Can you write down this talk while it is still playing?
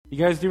You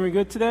guys doing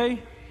good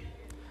today?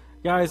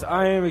 Guys,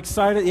 I am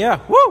excited. Yeah,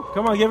 woo!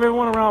 Come on, give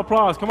everyone a round of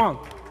applause. Come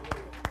on.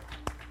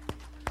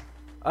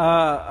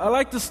 I'd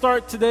like to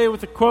start today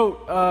with a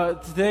quote.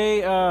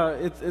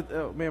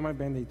 Oh man, my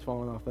Band-Aid's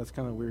falling off. That's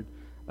kind of weird.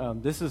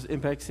 This is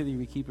Impact City.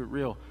 We keep it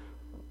real.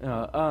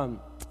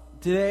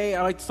 Today,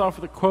 I like to start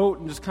with a quote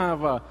and just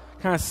kind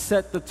of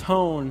set the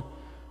tone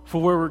for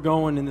where we're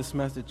going in this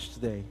message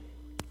today.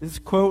 This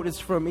quote is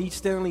from E.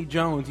 Stanley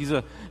Jones. He's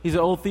an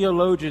old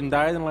theologian,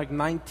 died in like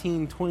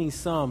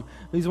 1920-some.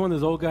 He's one of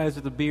those old guys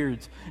with the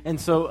beards. And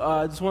so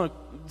I just want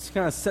to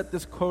kind of set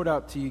this quote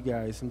out to you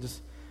guys and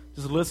just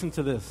listen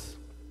to this.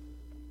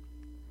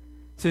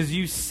 It says,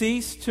 "You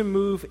cease to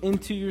move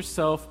into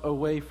yourself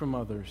away from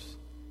others.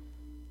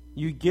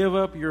 You give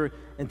up your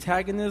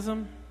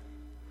antagonism.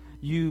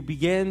 You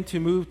begin to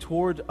move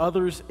toward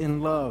others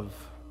in love.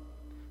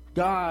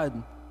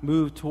 God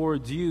moved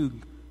towards you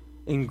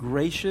in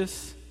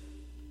gracious,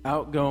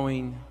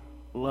 outgoing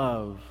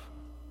love,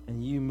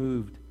 and you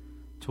moved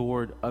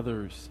toward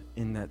others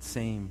in that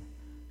same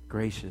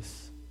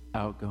gracious,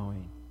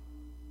 outgoing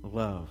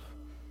love."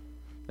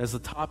 As the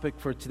topic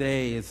for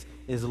today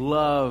is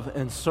love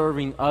and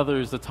serving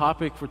others. The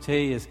topic for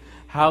today is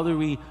how do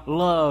we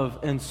love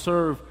and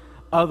serve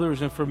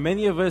others. And for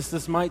many of us,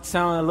 this might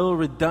sound a little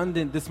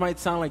redundant. This might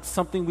sound like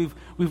something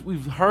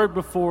we've heard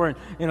before.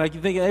 And like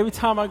you think, every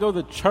time I go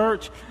to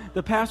church,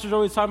 the pastor's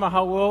always talking about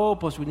how,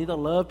 plus we need to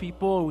love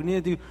people. We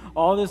need to do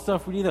all this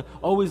stuff. We need to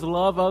always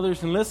love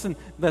others. And listen,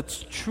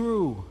 that's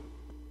true.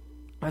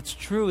 That's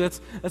true.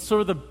 That's sort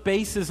of the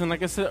basis. And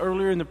like I said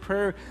earlier in the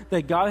prayer,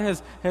 that God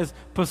has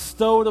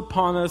bestowed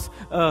upon us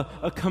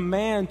a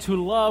command to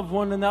love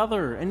one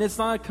another. And it's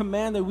not a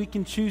command that we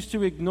can choose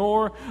to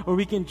ignore, or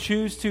we can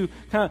choose to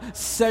kind of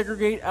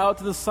segregate out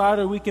to the side,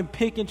 or we can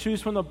pick and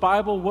choose from the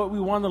Bible what we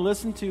want to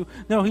listen to.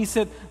 No, he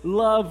said,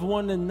 love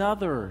one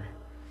another.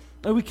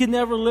 And we can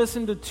never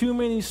listen to too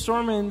many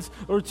sermons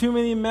or too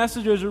many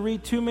messages or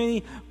read too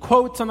many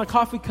quotes on a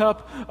coffee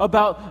cup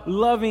about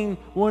loving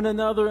one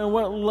another and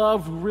what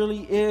love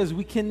really is.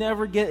 We can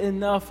never get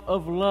enough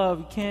of love.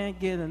 You can't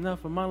get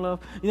enough of my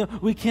love.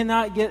 We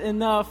cannot get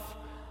enough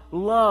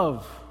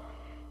love.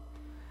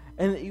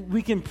 And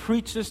we can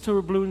preach this to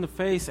a blue in the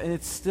face, and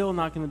it's still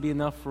not going to be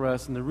enough for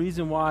us. And the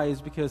reason why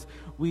is because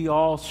we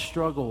all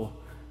struggle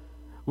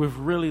with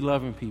really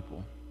loving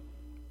people.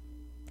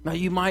 Now,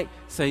 you might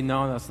say,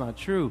 no, that's not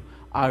true.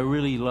 I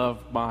really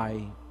love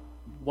my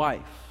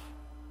wife,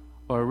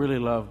 or I really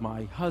love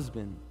my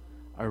husband,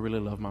 I really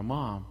love my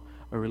mom,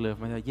 I really love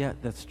my dad. Yeah,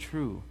 that's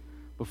true.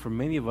 But for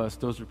many of us,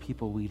 those are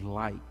people we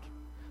like.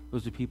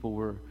 Those are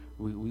people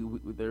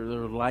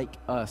they're like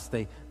us.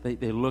 They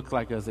look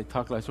like us. They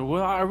talk like us. So,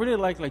 well, I really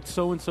like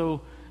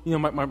so-and-so.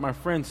 My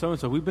friend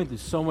so-and-so, we've been through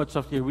so much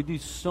stuff together. We do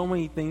so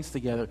many things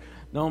together.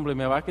 Normally,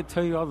 man, I could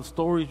tell you all the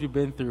stories we've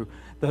been through,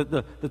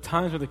 the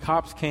times when the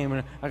cops came,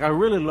 and I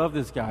really love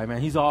this guy,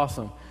 man. He's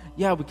awesome.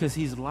 Yeah, because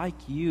he's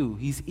like you.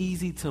 He's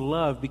easy to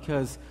love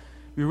because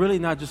you're really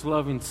not just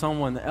loving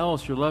someone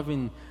else. You're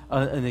loving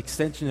an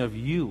extension of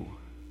you.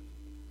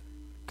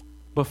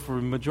 But for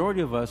the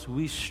majority of us,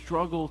 we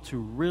struggle to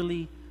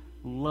really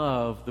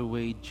love the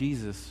way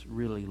Jesus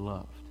really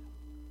loved.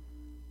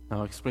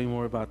 I'll explain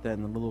more about that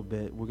in a little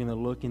bit. We're going to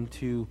look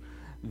into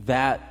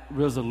that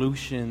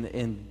resolution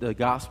in the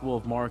Gospel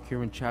of Mark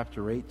here in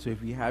chapter 8. So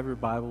if you have your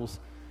Bibles,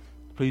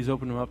 please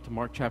open them up to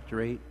Mark chapter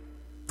 8.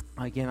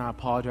 Again, I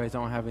apologize. I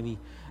don't have any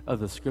of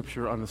the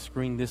scripture on the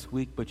screen this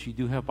week, but you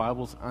do have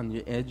Bibles on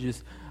the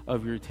edges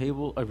of your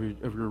table, of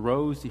your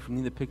rows. If you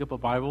need to pick up a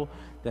Bible,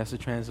 that's the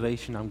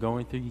translation I'm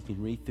going through. You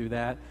can read through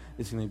that.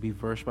 It's going to be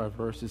verse by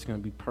verse. It's going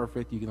to be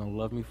perfect. You're going to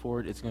love me for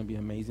it. It's going to be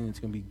amazing. It's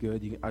going to be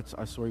good.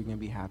 I swear you're going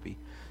to be happy.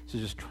 So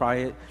just try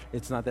it.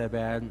 It's not that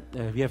bad.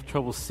 If you have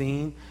trouble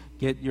seeing,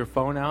 get your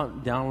phone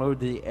out, download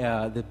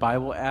the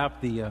Bible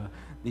app, the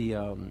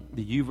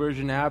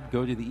YouVersion app.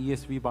 Go to the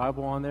ESV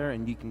Bible on there,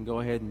 and you can go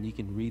ahead and you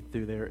can read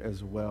through there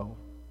as well.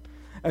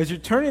 As you're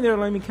turning there,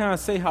 let me kind of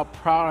say how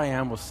proud I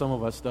am with some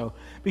of us, though,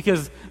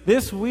 because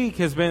this week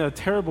has been a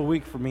terrible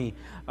week for me.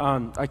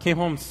 I came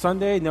home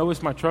Sunday,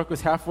 noticed my truck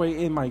was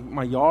halfway in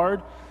my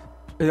yard,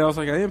 and I was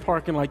like, I didn't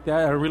park in like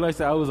that. I realized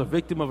that I was a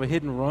victim of a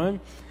hit and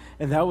run,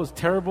 and that was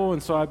terrible.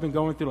 And so I've been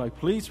going through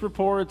police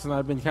reports, and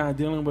I've been kind of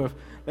dealing with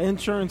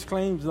insurance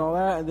claims and all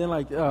that. And then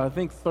I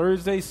think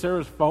Thursday,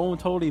 Sarah's phone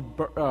totally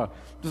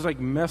just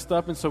messed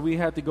up, and so we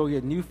had to go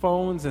get new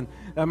phones. And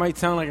that might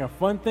sound like a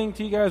fun thing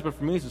to you guys, but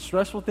for me it's a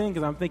stressful thing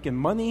because I'm thinking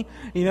money,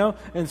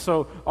 And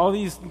so all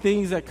these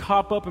things that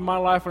pop up in my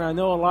life, and I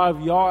know a lot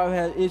of y'all have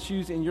had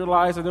issues in your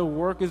lives. I know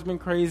work has been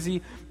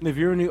crazy. And if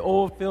you're in the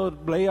oil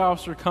field,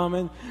 layoffs are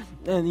coming,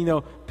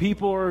 and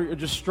people are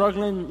just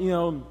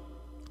struggling,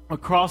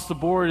 across the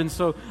board. And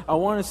so I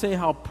want to say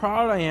how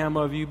proud I am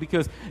of you,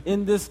 because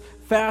in this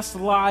fast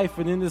life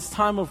and in this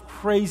time of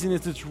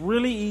craziness, it's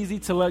really easy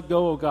to let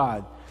go of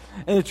God.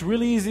 And it's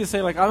really easy to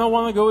say, like, I don't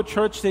want to go to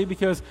church today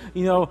because,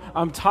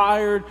 I'm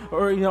tired,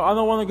 or, I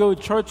don't want to go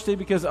to church today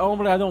because I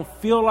don't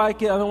feel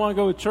like it. I don't want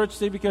to go to church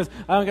today because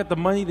I don't got the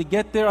money to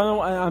get there.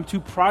 I'm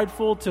too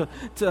prideful to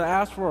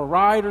ask for a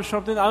ride or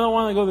something. I don't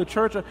want to go to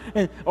church.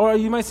 Or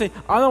you might say,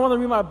 I don't want to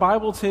read my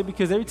Bible today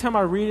because every time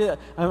I read it,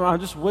 I'm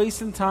just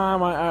wasting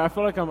time. I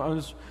feel like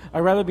I'd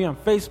rather be on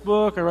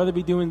Facebook. I'd rather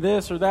be doing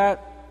this or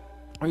that.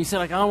 Or you say,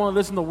 like, I don't want to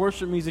listen to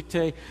worship music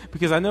today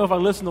because I know if I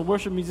listen to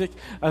worship music,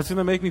 it's going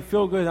to make me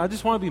feel good. And I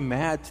just want to be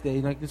mad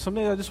today. Like, some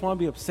days I just want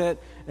to be upset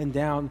and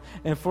down.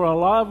 And for a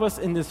lot of us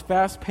in this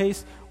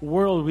fast-paced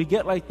world, we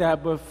get like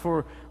that. But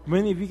for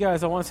many of you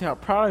guys, I want to say how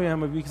proud I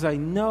am of you because I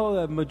know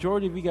that the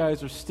majority of you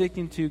guys are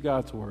sticking to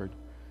God's Word.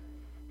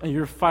 And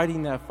you're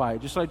fighting that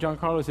fight. Just like John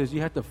Carlos says, you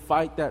have to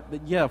fight that.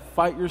 Yeah,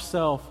 fight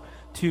yourself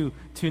to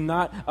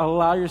not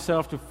allow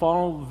yourself to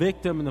fall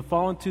victim and to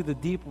fall into the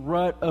deep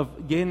rut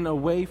of getting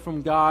away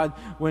from God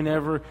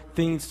whenever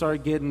things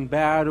start getting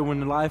bad or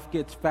when life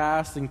gets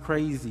fast and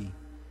crazy.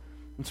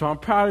 And so I'm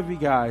proud of you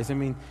guys. I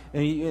mean,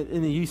 and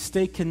you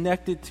stay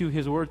connected to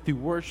His Word through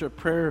worship,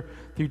 prayer,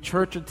 through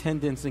church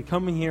attendance, and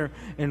coming here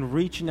and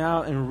reaching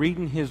out and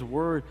reading His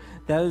Word.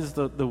 That is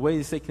the way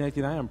to stay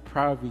connected. I am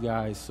proud of you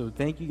guys. So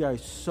thank you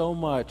guys so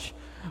much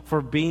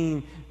for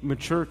being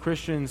mature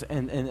Christians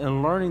and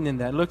learning in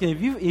that. Look, if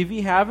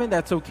you haven't,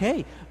 that's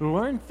okay.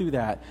 Learn through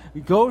that.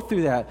 Go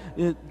through that.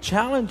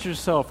 Challenge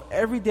yourself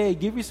every day.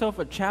 Give yourself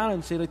a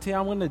challenge. Say, like, today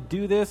I'm going to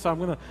do this. I'm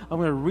going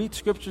to read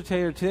Scripture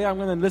today. Or today I'm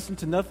going to listen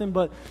to nothing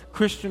but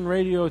Christian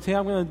radio. Today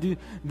I'm going to do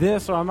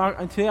this. Or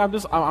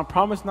I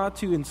promise not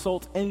to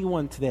insult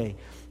anyone today.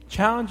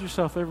 Challenge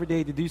yourself every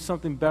day to do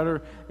something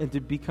better and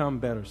to become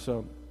better.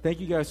 So thank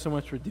you guys so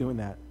much for doing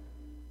that.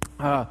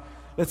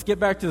 Let's get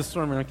back to the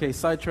sermon. Okay,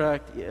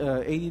 sidetracked.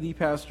 ADD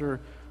pastor,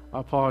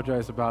 I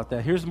apologize about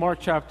that. Here's Mark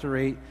chapter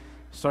 8,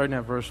 starting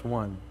at verse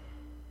 1.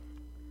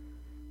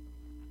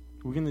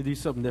 We're going to do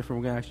something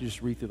different. We're going to actually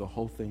just read through the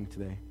whole thing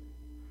today.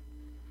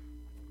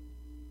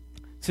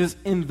 It says,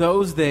 in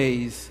those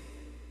days,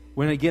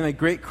 when again a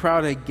great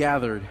crowd had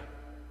gathered,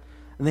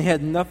 and they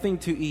had nothing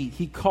to eat,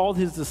 he called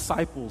his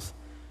disciples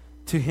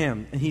to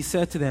him, and he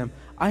said to them,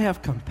 I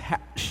have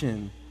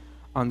compassion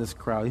on this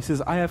crowd. He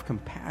says, I have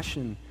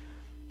compassion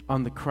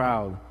on the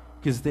crowd,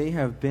 because they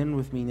have been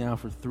with me now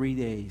for 3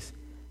 days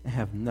and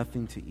have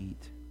nothing to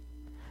eat.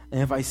 And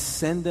if I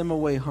send them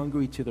away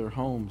hungry to their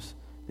homes,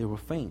 they will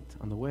faint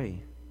on the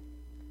way.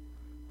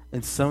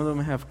 And some of them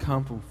have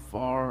come from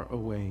far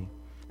away.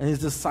 And his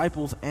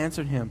disciples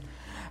answered him,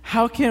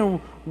 how can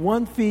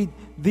one feed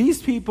these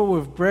people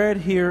with bread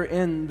here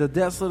in the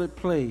desolate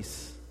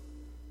place?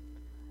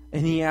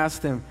 And he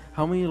asked them,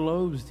 how many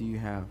loaves do you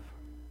have?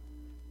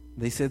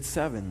 They said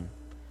 7.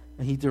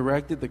 And he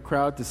directed the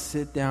crowd to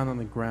sit down on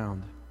the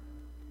ground.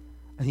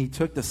 And he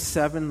took the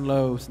 7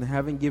 loaves, and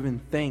having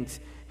given thanks,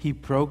 he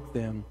broke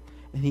them,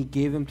 and he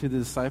gave them to the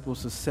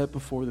disciples to set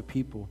before the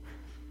people.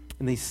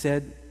 And they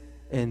set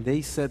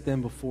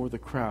them before the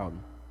crowd.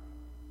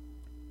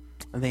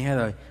 And they had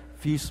a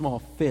few small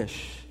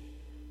fish.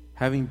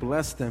 Having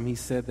blessed them, he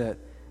said that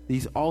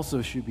these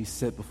also should be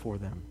set before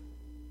them.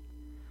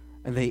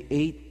 And they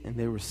ate, and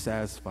they were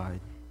satisfied.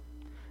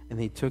 And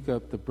they took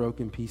up the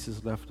broken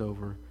pieces left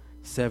over,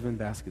 7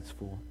 baskets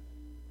full.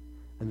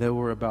 And there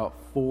were about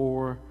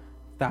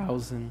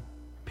 4,000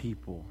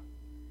 people.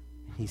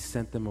 And he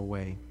sent them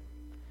away.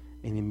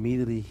 And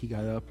immediately he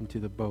got up into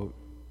the boat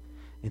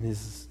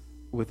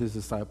with his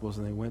disciples,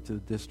 and they went to the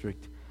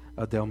district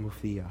of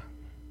Dalmatia.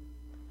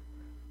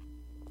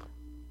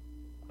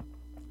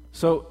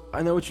 So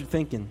I know what you're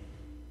thinking.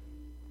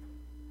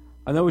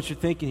 I know what you're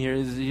thinking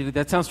here.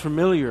 That sounds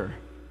familiar.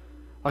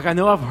 Like, I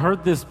know I've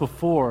heard this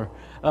before.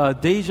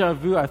 Deja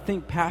vu, I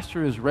think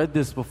Pastor has read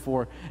this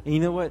before. And you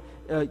know what?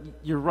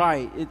 You're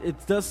right.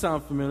 It does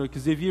sound familiar,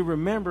 because if you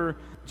remember,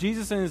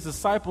 Jesus and his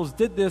disciples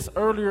did this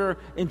earlier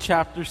in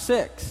chapter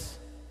 6.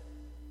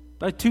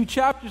 Like 2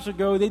 chapters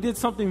ago, they did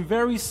something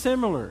very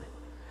similar.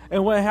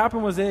 And what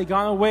happened was they had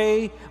gone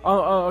away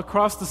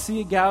across the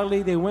Sea of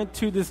Galilee. They went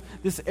to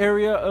this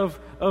area of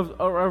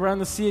around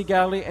the Sea of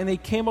Galilee, and they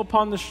came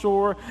upon the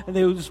shore, and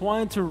they just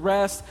wanted to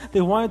rest.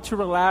 They wanted to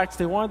relax.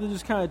 They wanted to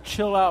just kind of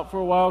chill out for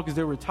a while because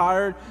they were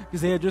tired,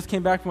 because they had just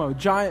came back from a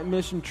giant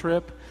mission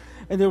trip.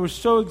 And they were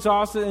so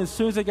exhausted, and as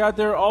soon as they got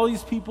there, all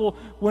these people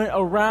went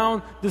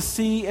around the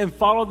sea and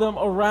followed them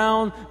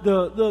around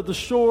the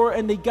shore,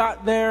 and they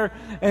got there,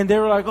 and they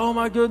were like, oh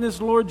my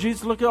goodness, Lord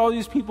Jesus, look at all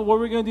these people, what are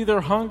we going to do?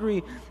 They're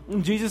hungry.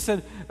 And Jesus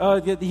said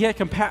he had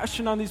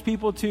compassion on these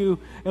people too,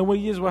 and when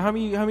he said, well, how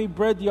many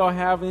bread do y'all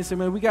have? And they said,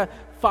 man, we got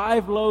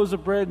 5 loaves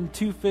of bread and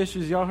 2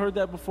 fishes. Y'all heard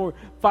that before.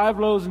 5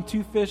 loaves and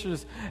 2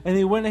 fishes. And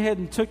they went ahead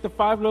and took the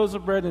 5 loaves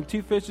of bread and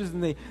 2 fishes,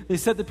 and they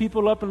set the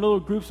people up in little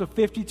groups of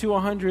 50 to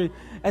 100,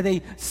 and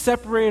they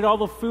separated all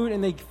the food,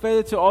 and they fed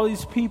it to all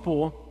these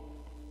people.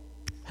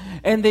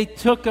 And they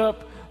took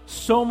up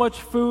so much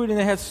food, and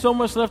they had so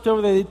much left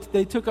over that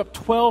they took up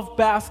 12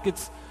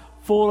 baskets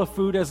full of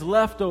food as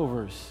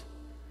leftovers.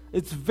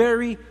 It's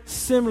very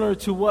similar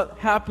to what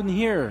happened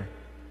here.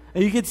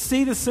 And you could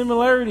see the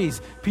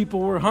similarities. People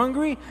were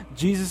hungry.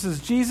 Jesus is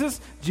Jesus.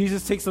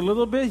 Jesus takes a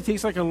little bit. He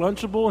takes like a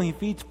Lunchable and he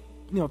feeds,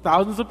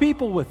 thousands of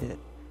people with it.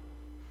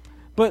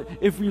 But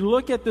if we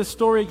look at this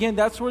story again,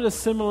 that's where the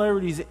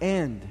similarities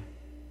end.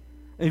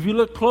 And if you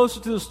look closer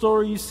to the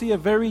story, you see a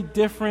very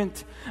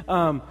different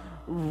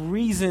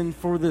reason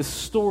for this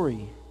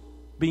story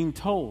being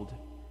told.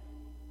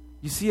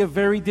 You see a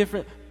very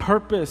different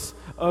purpose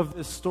of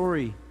this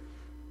story.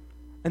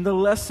 And the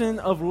lesson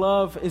of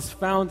love is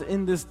found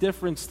in this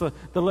difference. The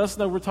lesson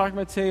that we're talking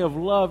about today of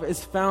love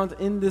is found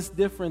in this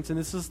difference. And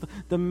this is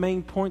the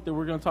main point that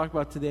we're going to talk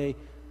about today.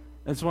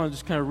 I just want to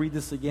just kind of read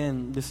this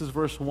again. This is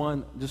verse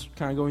 1, just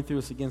kind of going through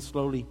this again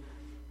slowly.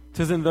 It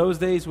says, in those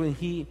days when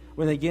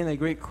again a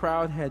great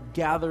crowd had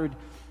gathered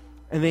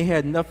and they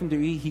had nothing to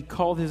eat, he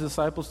called his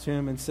disciples to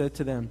him and said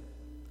to them,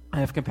 I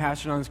have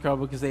compassion on this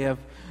crowd because they have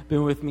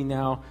been with me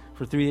now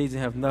for 3 days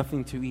and have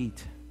nothing to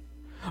eat.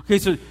 Okay,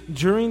 so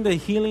during the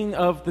healing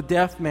of the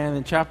deaf man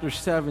in chapter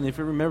 7, if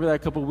you remember that a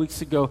couple of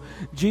weeks ago,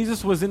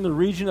 Jesus was in the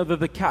region of the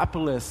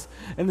Decapolis.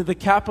 And the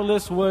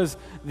Decapolis was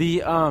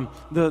the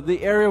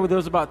area where there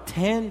was about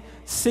 10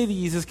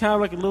 cities. It's kind of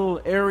like a little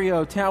area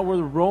of town where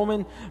the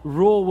Roman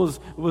rule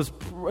was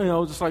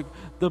just like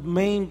the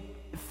main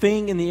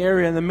thing in the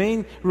area. And the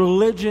main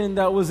religion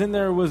that was in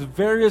there was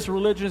various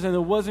religions, and it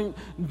wasn't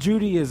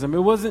Judaism. It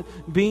wasn't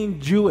being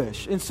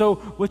Jewish. And so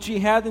what you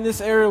had in this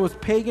area was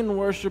pagan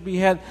worship. You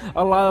had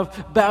a lot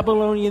of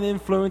Babylonian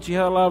influence. You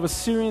had a lot of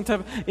Assyrian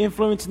type of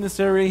influence in this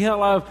area. You had a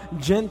lot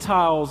of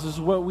Gentiles is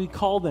what we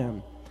call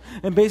them.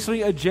 And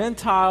basically a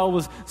Gentile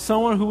was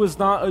someone who was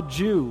not a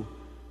Jew.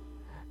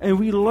 And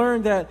we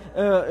learned that,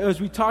 as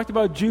we talked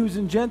about Jews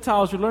and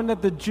Gentiles, we learned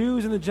that the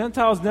Jews and the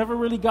Gentiles never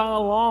really got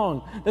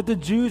along. That the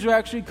Jews were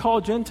actually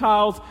called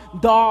Gentiles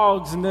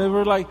dogs, and they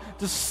were like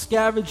just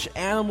scavenged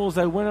animals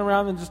that went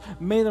around and just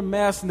made a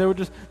mess. And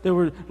they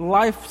were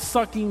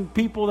life-sucking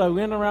people that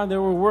went around. They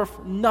were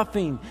worth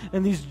nothing.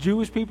 And these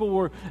Jewish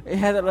people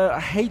had a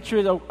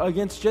hatred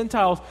against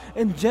Gentiles,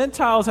 and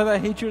Gentiles had a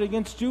hatred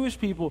against Jewish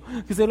people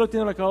because they looked at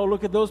them like, oh,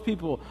 look at those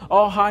people,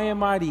 all high and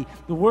mighty,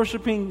 the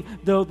worshiping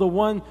the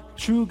one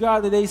true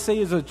God that they say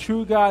is a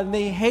true God, and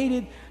they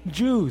hated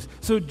Jews.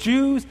 So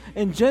Jews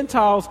and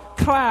Gentiles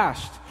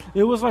clashed.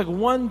 It was like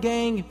one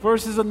gang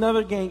versus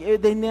another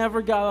gang. They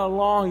never got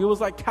along. It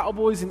was like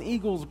Cowboys and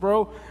Eagles,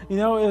 bro.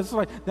 It's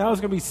like now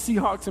it's going to be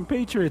Seahawks and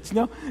Patriots.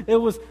 It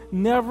was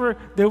never,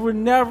 they were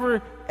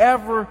never,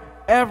 ever,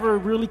 ever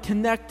really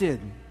connected.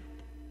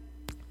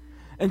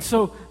 And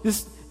so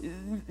this,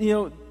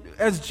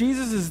 as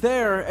Jesus is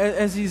there,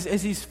 as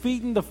he's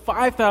feeding the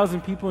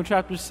 5,000 people in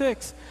chapter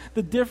 6,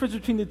 the difference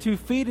between the two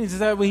feedings is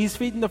that when he's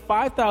feeding the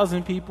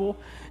 5,000 people,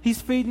 he's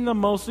feeding a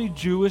mostly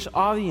Jewish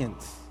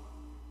audience.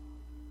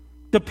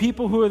 The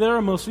people who are there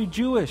are mostly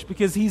Jewish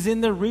because he's in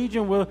the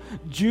region where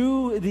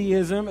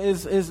Judaism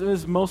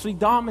is mostly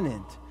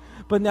dominant.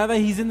 But now that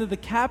he's in the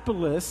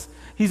Decapolis,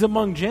 he's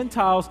among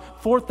Gentiles,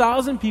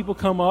 4,000 people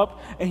come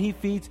up and he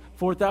feeds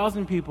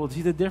 4,000 people.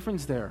 See the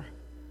difference there?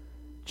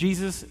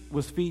 Jesus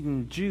was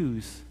feeding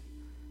Jews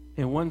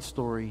in one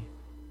story,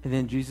 and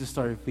then Jesus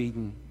started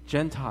feeding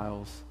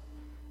Gentiles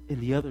in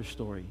the other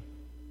story.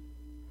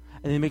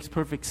 And it makes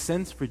perfect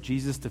sense for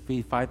Jesus to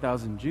feed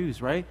 5,000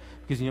 Jews, right?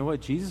 Because you know what?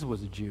 Jesus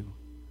was a Jew.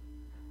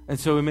 And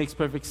so it makes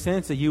perfect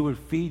sense that you would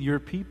feed your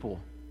people.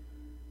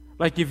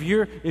 Like if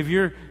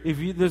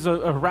there's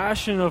a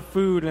ration of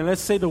food, and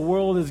let's say the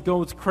world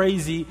goes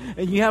crazy,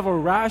 and you have a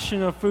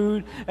ration of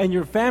food, and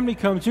your family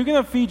comes, you're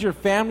going to feed your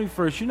family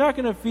first. You're not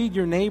going to feed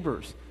your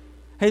neighbors.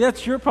 Hey,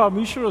 that's your problem.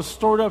 You should have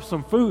stored up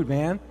some food,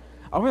 man.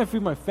 I'm going to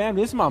feed my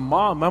family. This is my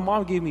mom. My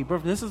mom gave me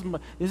birth. This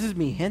is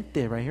mi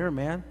gente right here,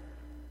 man.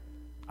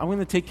 I'm going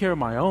to take care of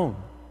my own.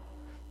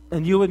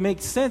 And it would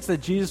make sense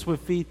that Jesus would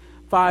feed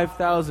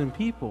 5,000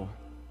 people.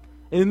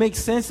 It would make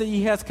sense that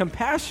he has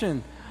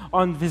compassion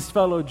on his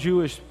fellow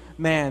Jewish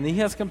man. He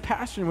has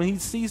compassion when he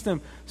sees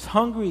them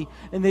hungry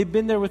and they've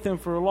been there with him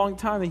for a long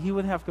time, that he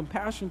would have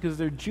compassion because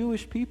they're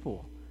Jewish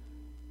people.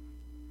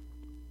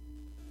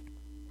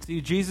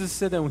 See, Jesus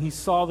said that when he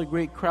saw the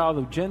great crowd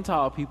of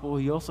Gentile people,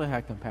 he also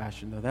had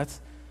compassion, though.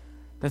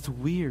 That's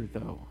weird,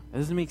 though. That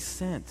doesn't make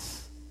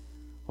sense.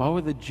 Why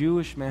would the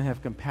Jewish man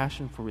have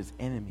compassion for his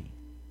enemy?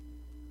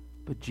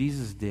 But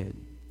Jesus did.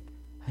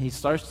 And he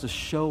starts to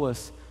show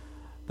us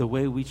the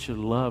way we should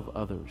love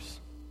others.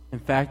 In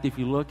fact, if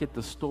you look at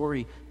the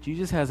story,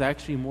 Jesus has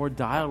actually more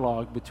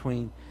dialogue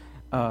between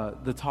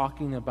the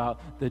talking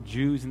about the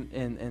Jews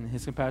and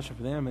his compassion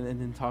for them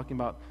and then talking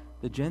about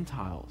the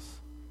Gentiles.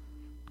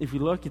 If you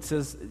look, it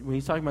says, when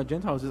he's talking about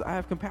Gentiles, it says, I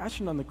have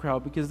compassion on the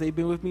crowd because they've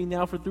been with me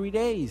now for 3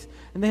 days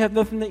and they have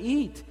nothing to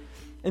eat.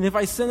 And if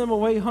I send them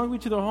away hungry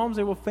to their homes,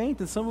 they will faint,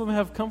 and some of them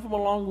have come from a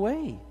long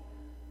way.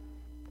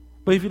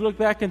 But if you look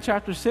back in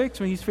chapter 6,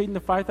 when he's feeding the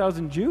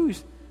 5,000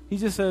 Jews, he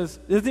just says,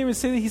 it doesn't even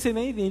say that he said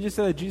anything. He just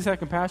said that Jesus had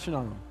compassion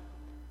on them.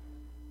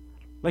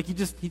 Like he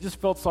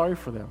just felt sorry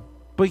for them.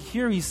 But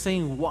here he's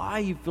saying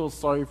why he feels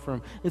sorry for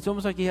them. It's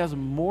almost like he has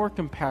more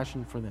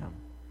compassion for them.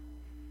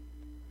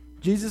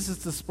 Jesus is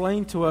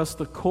displaying to us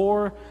the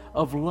core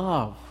of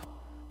love.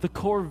 the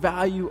core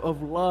value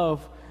of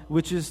love,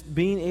 which is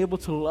being able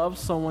to love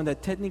someone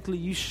that technically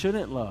you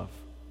shouldn't love.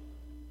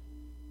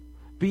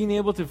 Being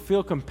able to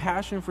feel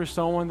compassion for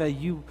someone that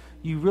you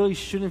really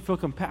shouldn't feel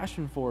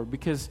compassion for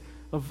because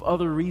of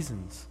other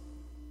reasons.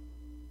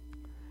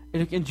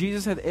 And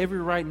Jesus had every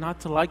right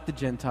not to like the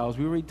Gentiles.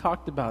 We already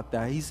talked about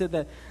that. He said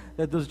that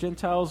those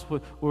Gentiles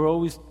were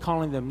always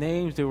calling them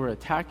names. They were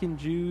attacking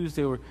Jews.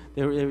 They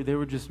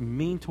were just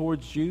mean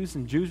towards Jews,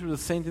 and Jews were the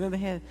same thing. They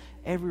had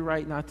every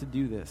right not to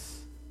do this.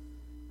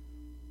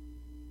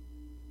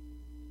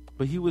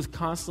 But he was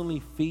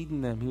constantly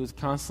feeding them. He was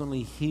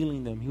constantly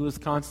healing them. He was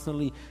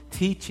constantly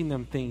teaching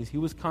them things. He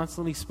was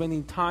constantly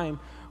spending time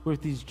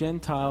with these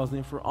Gentiles. And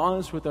if we're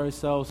honest with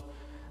ourselves,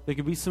 there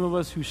could be some of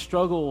us who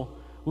struggle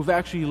with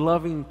actually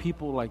loving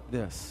people like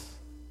this.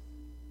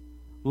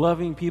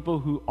 Loving people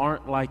who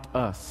aren't like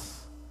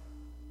us.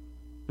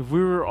 If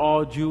we were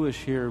all Jewish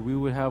here, we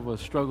would have a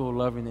struggle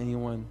loving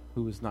anyone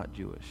who is not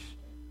Jewish.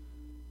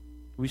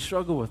 We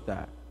struggle with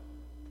that.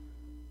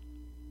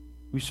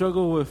 We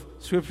struggle with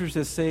scriptures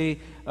that say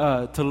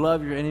to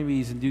love your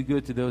enemies and do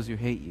good to those who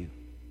hate you.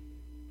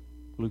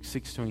 Luke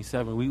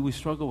 6:27. We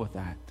struggle with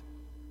that.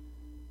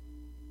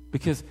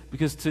 Because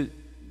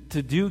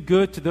to do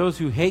good to those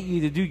who hate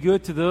you, to do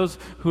good to those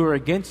who are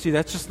against you,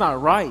 that's just not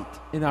right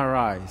in our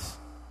eyes.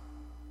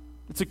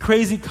 It's a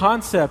crazy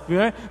concept,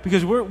 right?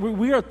 Because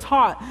we are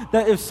taught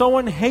that if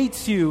someone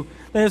hates you,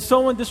 that if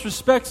someone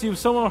disrespects you, if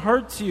someone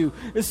hurts you,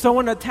 if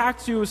someone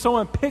attacks you, if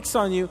someone picks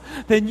on you,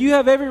 then you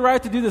have every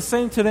right to do the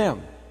same to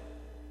them.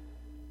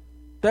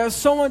 That if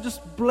someone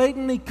just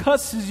blatantly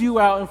cusses you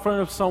out in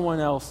front of someone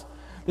else,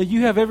 that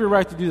you have every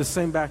right to do the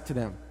same back to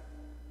them.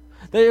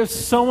 That if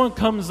someone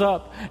comes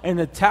up and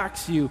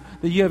attacks you,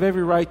 that you have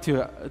every right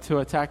to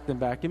attack them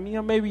back. I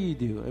mean, maybe you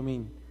do. I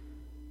mean,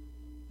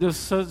 there's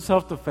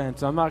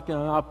self-defense. I'm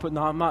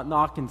not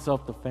knocking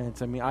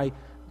self-defense. I mean, I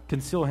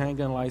conceal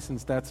handgun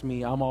license. That's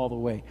me. I'm all the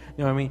way.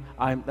 You know what I mean?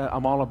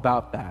 I'm all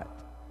about that.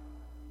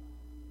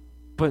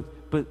 But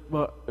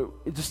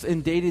just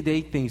in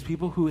day-to-day things,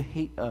 people who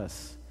hate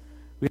us,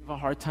 we have a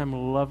hard time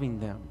loving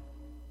them.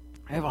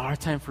 I have a hard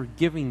time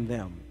forgiving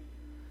them.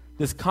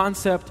 This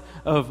concept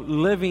of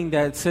living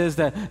that says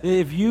that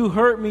if you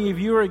hurt me, if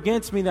you're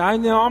against me, then I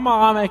know I'm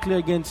automatically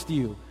against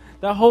you.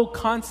 That whole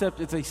concept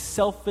is a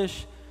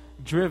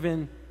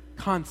selfish-driven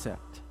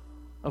concept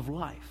of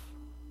life.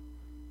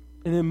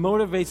 And it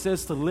motivates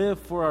us to live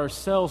for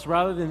ourselves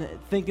rather than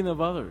thinking of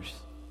others.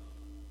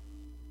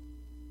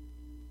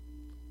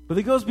 But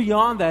it goes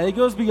beyond that. It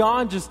goes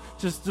beyond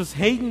just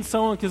hating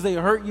someone because they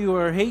hurt you,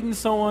 or hating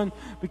someone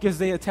because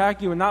they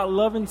attack you, and not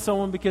loving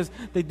someone because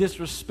they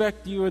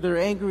disrespect you or they're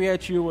angry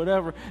at you or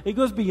whatever. It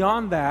goes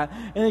beyond that,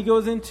 and it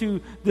goes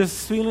into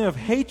this feeling of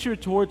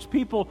hatred towards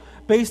people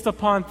based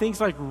upon things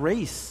like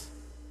race.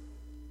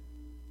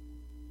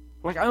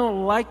 Like, I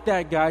don't like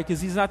that guy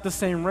because he's not the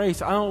same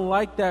race. I don't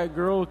like that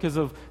girl because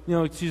of,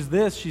 she's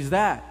this, she's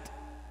that.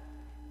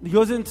 It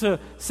goes into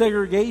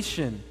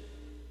segregation.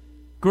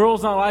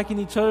 Girls not liking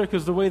each other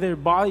because the way their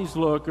bodies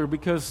look, or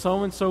because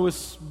so-and-so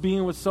is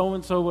being with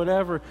so-and-so,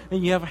 whatever,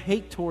 and you have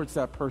hate towards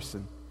that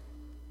person.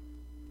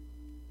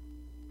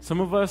 Some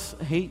of us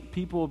hate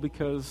people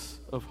because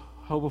of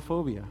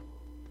homophobia.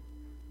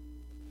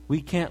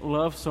 We can't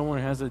love someone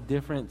who has a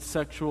different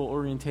sexual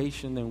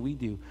orientation than we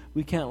do.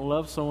 We can't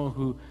love someone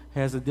who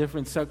has a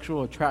different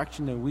sexual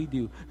attraction than we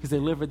do because they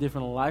live a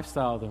different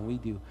lifestyle than we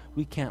do.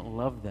 We can't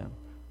love them.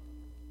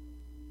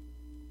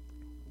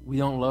 We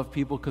don't love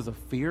people because of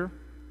fear.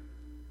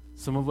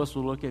 Some of us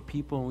will look at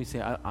people and we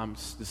say, I'm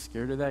just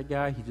scared of that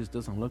guy. He just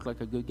doesn't look like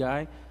a good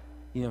guy.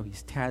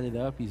 He's tatted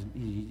up.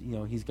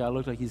 He's got to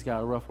look like he's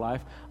got a rough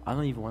life. I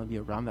don't even want to be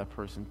around that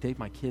person. Take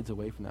my kids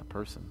away from that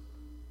person.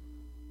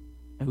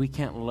 And we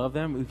can't love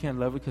them. We can't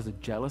love it because of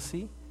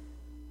jealousy.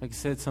 Like I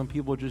said, some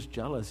people are just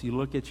jealous. You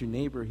look at your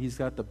neighbor. He's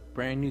got the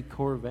brand new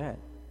Corvette.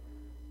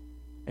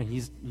 And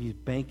he's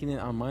banking it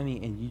on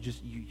money, and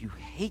you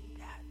hate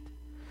that.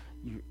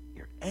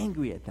 You're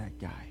angry at that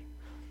guy.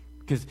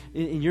 Because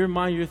in your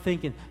mind, you're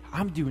thinking,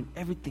 I'm doing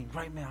everything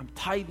right, man. I'm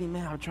tithing,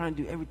 man. I'm trying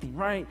to do everything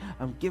right.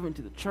 I'm giving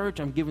to the church.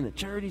 I'm giving to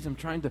charities. I'm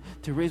trying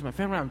to raise my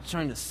family. I'm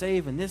trying to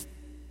save. And this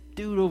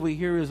dude over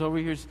here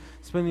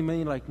spending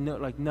money like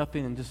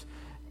nothing, and just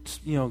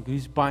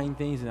he's buying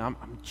things. And I'm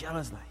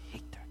jealous, and I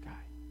hate that guy.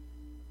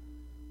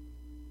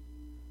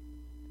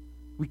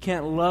 We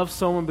can't love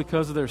someone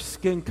because of their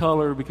skin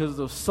color, because of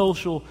their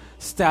social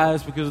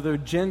status, because of their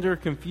gender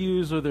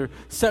confused or their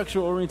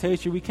sexual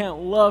orientation. We can't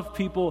love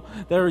people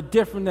that are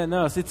different than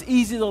us. It's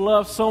easy to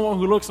love someone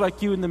who looks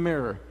like you in the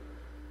mirror,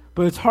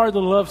 but it's hard to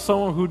love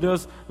someone who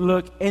does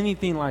look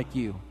anything like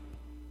you.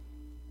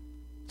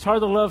 It's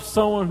hard to love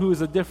someone who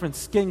is a different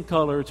skin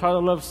color. It's hard to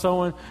love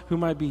someone who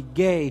might be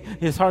gay.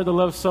 It's hard to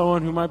love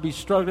someone who might be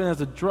struggling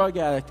as a drug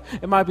addict.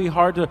 It might be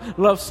hard to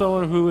love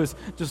someone who is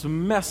just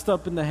messed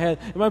up in the head.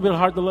 It might be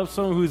hard to love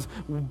someone who's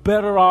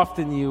better off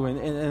than you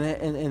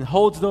and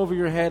holds it over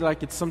your head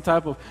like it's some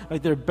type of,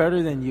 like they're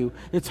better than you.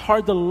 It's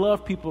hard to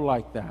love people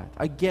like that.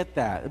 I get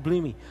that.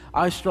 Believe me,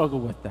 I struggle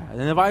with that.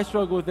 And if I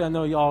struggle with it, I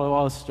know y'all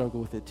all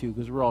struggle with it too,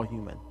 because we're all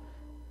human.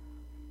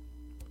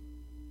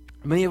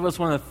 Many of us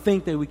want to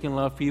think that we can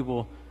love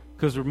people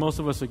because most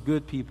of us are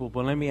good people.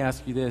 But let me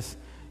ask you this: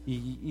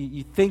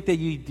 you think that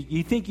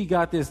you think you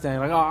got this down?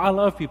 Like, oh, I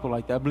love people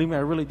like that. Believe me,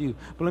 I really do.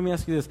 But let me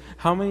ask you this: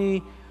 how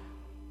many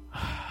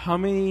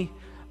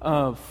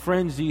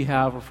friends do you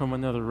have are from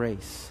another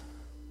race?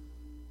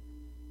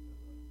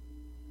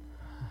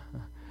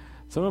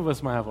 Some of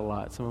us might have a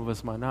lot. Some of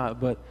us might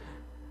not. But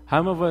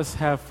how many of us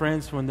have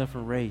friends from a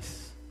different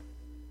race?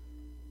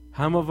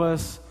 How many of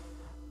us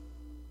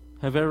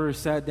have ever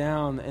sat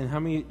down, and how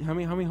many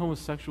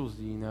homosexuals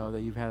do you know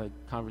that you've had a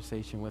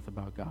conversation with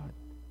about God?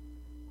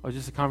 Or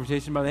just a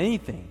conversation about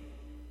anything?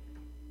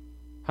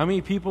 How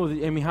many people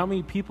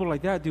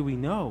like that do we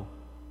know?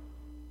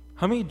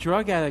 How many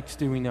drug addicts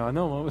do we know? I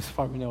know most of us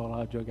probably know a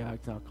lot of drug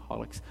addicts and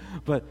alcoholics,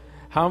 but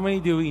how many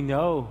do we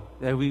know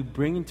that we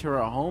bring into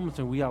our homes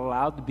and we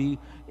allowed to be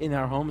in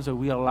our homes, or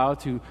we allowed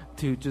to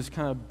just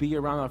kind of be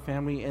around our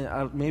family,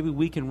 and maybe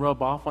we can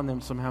rub off on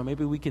them somehow.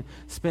 Maybe we can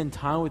spend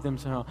time with them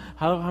somehow.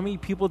 How many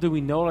people do we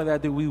know like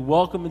that we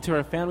welcome into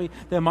our family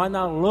that might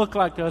not look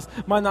like us,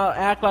 might not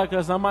act like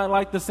us, that might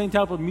like the same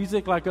type of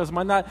music like us,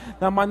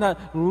 that might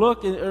not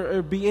look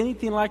or be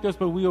anything like us,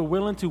 but we are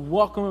willing to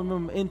welcome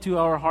them into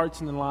our hearts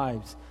and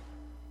lives.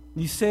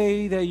 You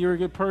say that you're a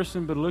good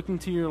person, but look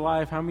into your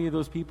life, how many of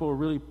those people are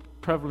really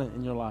prevalent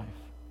in your life?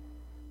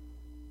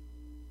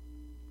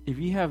 If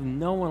you have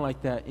no one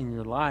like that in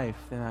your life,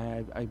 then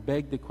I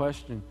beg the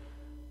question,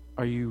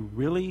 are you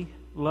really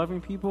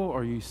loving people,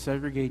 or are you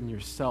segregating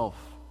yourself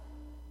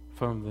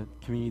from the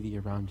community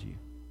around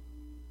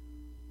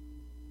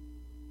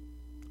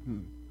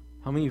you?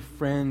 How many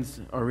friends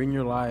are in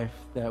your life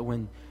that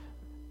when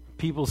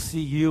people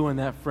see you and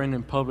that friend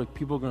in public,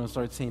 people are going to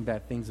start saying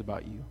bad things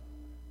about you?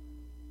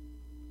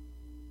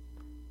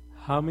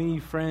 How many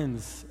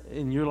friends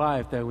in your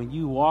life that when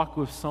you walk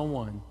with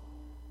someone,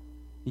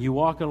 you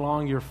walk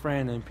along your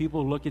friend and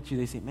people look at you,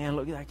 they say, man,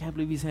 look, I can't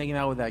believe he's hanging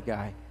out with that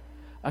guy.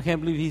 I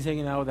can't believe he's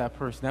hanging out with that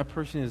person. That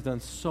person has done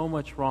so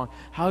much wrong.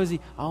 How is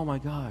he? Oh my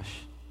gosh.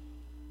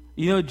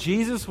 You know,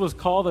 Jesus was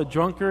called a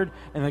drunkard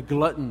and a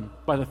glutton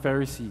by the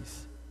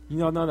Pharisees.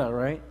 You all know that,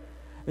 right?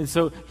 And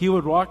so he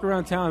would walk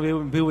around town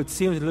and they would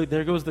see him and say, look,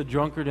 there goes the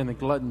drunkard and the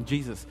glutton,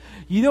 Jesus.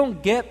 You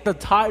don't get the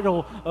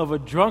title of a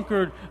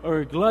drunkard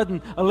or a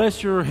glutton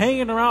unless you're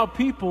hanging around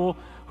people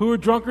who are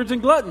drunkards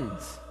and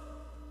gluttons.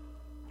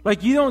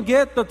 Like, you don't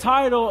get the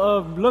title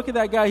of, look at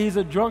that guy, he's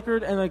a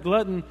drunkard and a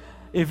glutton,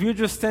 if you're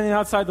just standing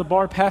outside the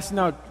bar passing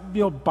out,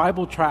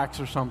 Bible tracts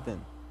or something.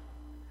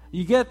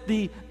 You get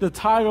the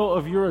title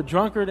of you're a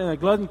drunkard and a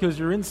glutton because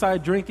you're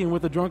inside drinking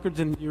with the drunkards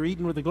and you're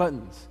eating with the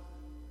gluttons.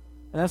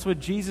 And that's what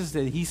Jesus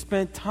did. He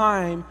spent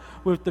time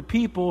with the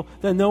people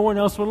that no one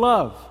else would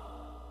love.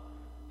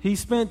 He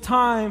spent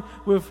time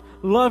with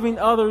loving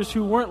others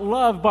who weren't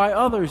loved by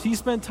others. He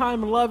spent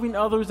time loving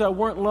others that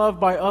weren't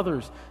loved by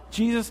others.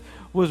 Jesus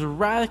was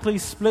radically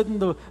splitting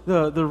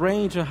the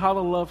range of how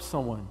to love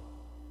someone.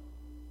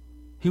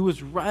 He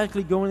was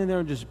radically going in there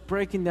and just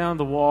breaking down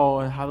the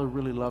wall on how to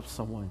really love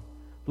someone.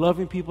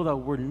 Loving people that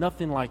were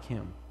nothing like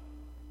him.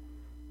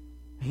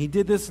 He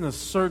did this in a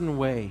certain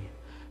way.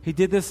 He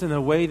did this in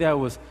a way that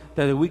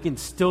we can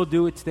still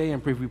do it today.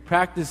 And if we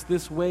practice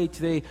this way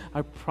today,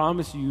 I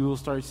promise you will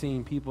start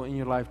seeing people in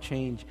your life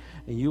change.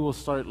 And you will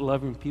start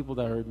loving people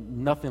that are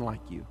nothing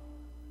like you.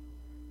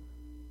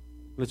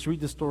 Let's read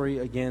the story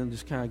again and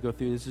just kind of go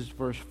through. This is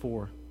verse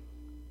 4.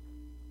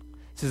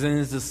 It says, and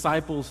his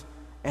disciples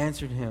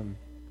answered him.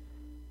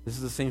 This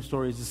is the same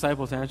story. His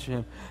disciples answered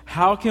him,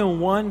 how can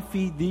one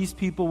feed these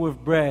people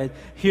with bread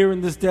here in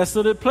this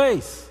desolate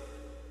place?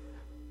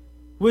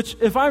 Which,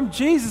 if I'm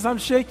Jesus, I'm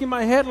shaking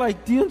my head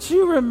like, didn't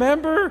you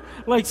remember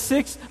like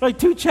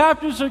 2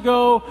 chapters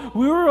ago,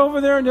 we were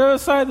over there on the other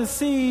side of the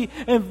sea,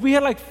 and we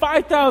had like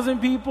 5,000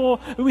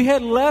 people, and we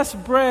had less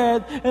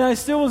bread, and I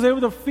still was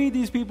able to feed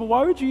these people.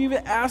 Why would you even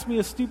ask me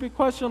a stupid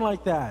question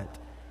like that?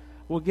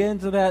 We'll get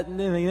into that in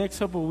the next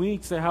couple of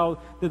weeks, how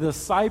the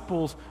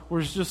disciples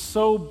were just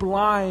so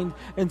blind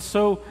and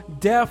so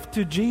deaf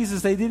to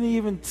Jesus. They didn't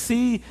even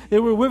see. They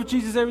were with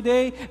Jesus every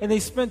day, and they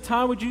spent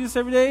time with Jesus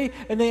every day,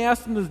 and they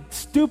asked him the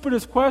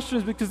stupidest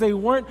questions because they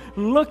weren't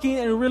looking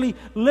and really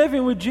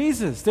living with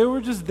Jesus. They were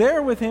just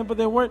there with him, but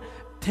they weren't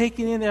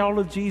taking in all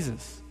of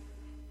Jesus.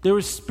 They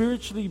were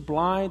spiritually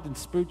blind and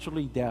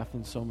spiritually deaf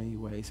in so many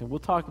ways. And we'll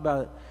talk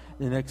about it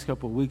in the next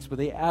couple of weeks. But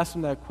they asked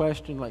him that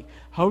question, like,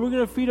 how are we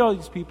going to feed all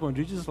these people? And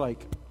Jesus is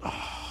like,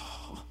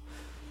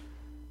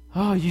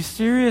 oh, you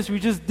serious?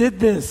 We just did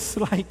this.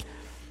 Like,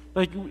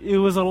 Like, it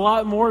was a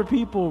lot more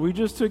people. We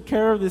just took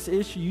care of this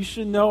issue. You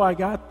should know I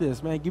got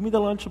this, man. Give me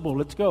the Lunchable.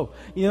 Let's go.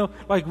 You know,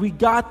 like, we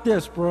got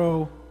this,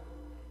 bro.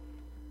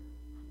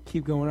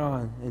 Keep going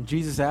on. And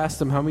Jesus asked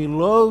them, how many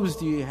loaves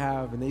do you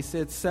have? And they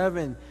said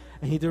 7.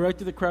 And he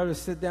directed the crowd to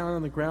sit down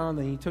on the ground.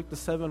 And he took the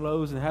 7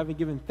 loaves, and having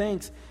given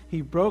thanks,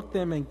 he broke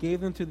them and gave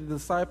them to the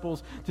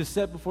disciples to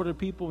set before the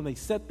people. And they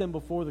set them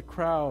before the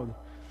crowd.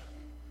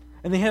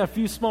 And they had a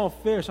few small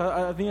fish.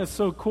 I think that's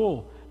so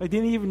cool. Like, they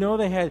didn't even know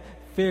they had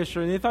fish,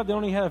 or they thought they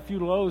only had a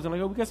few loaves. And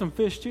like, oh, we got some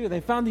fish too. And they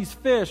found these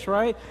fish,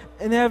 right?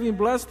 And having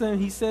blessed them,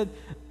 he said,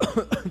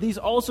 these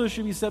also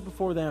should be set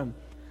before them.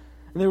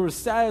 And they were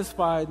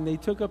satisfied, and they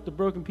took up the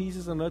broken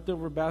pieces and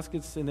leftover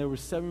baskets, and there were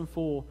 7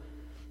 full.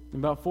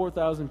 And about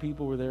 4,000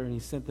 people were there, and he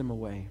sent them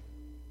away.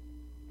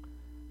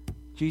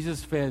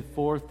 Jesus fed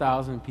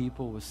 4,000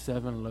 people with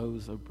 7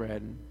 loaves of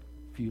bread and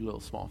a few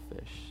little small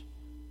fish.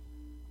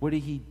 What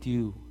did he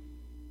do?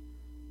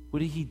 What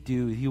did he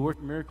do? He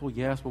worked a miracle,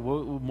 yes, but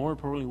more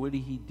importantly, what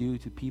did he do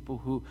to people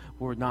who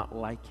were not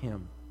like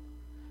him?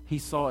 He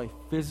saw a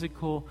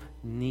physical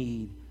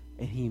need,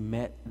 and he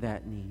met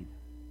that need.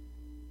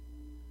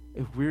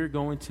 If we're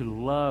going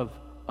to love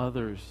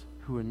others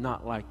who are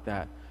not like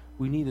that,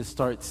 we need to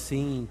start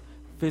seeing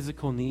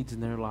physical needs in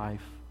their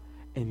life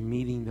and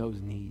meeting those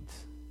needs.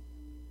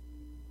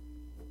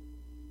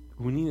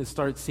 We need to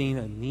start seeing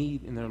a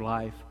need in their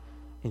life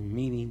and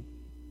meeting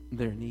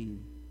their need.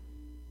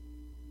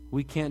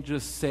 We can't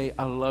just say,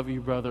 I love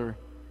you, brother,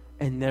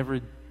 and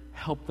never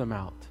help them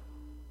out.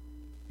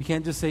 You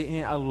can't just say,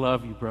 hey, I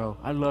love you, bro.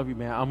 I love you,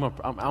 man.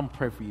 I'm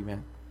pray for you,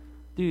 man.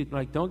 Dude,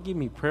 like, don't give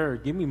me prayer.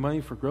 Give me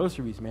money for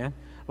groceries, man.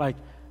 Like,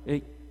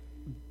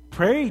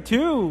 pray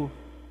too,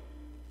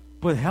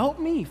 but help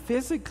me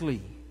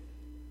physically.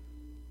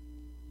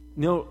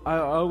 You know, I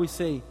always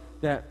say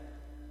that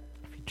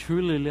if you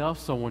truly love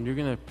someone, you're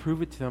going to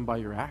prove it to them by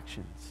your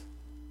actions.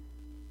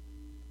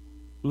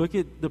 Look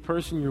at the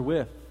person you're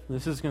with.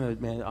 This is going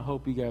to, man, I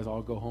hope you guys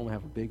all go home and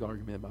have a big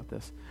argument about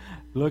this.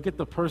 Look at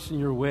the person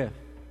you're with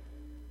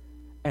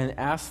and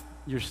ask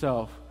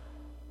yourself,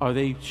 are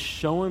they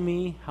showing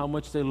me how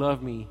much they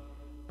love me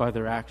by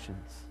their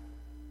actions?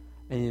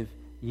 And if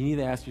you need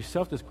to ask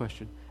yourself this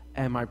question,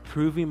 am I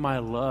proving my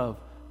love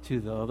to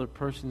the other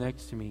person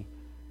next to me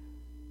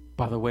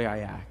by the way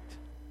I act?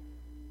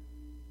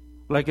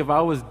 Like, if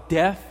I was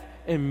deaf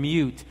and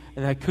mute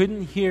and I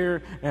couldn't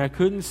hear and I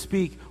couldn't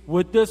speak,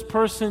 would this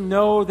person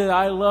know that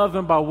I love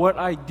them by what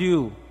I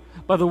do,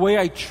 by the way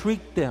I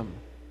treat them,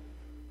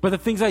 by the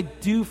things I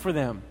do for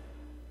them?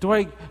 Do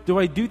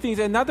I do things,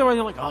 and not that I'm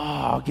like, oh,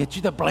 I'll get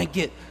you the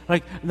blanket.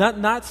 Like,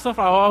 not stuff,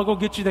 I'll go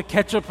get you the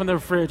ketchup from the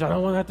fridge. I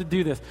don't want to have to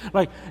do this.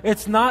 Like,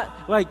 it's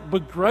not like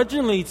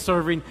begrudgingly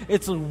serving.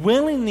 It's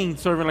willingly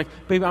serving. Like,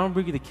 baby, I'm going to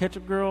bring you the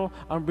ketchup, girl.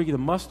 I'm going to bring you the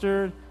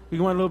mustard.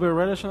 You want a little bit of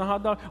relish on the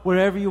hot dog?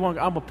 Whatever you want,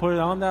 I'm going to put it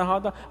on that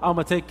hot dog. I'm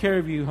going to take care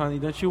of you, honey.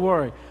 Don't you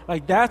worry.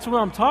 Like, that's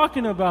what I'm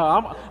talking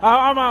about.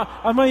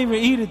 I'm going to even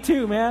eat it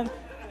too, man.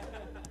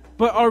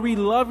 But are we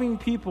loving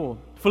people?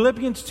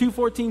 Philippians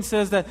 2:14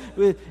 says that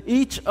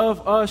each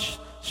of us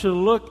should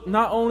look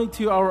not only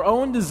to our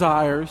own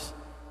desires,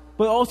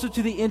 but also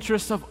to the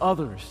interests of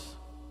others.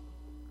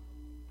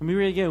 Let me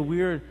read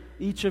again.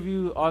 Each of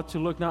you ought to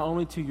look not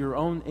only to your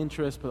own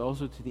interests, but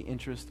also to the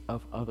interest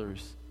of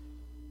others.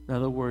 In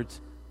other words,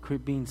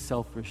 quit being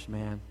selfish,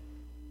 man.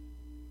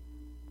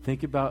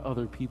 Think about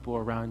other people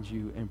around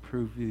you and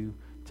prove you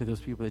to those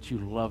people that you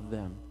love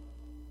them.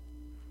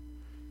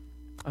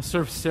 I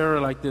serve Sarah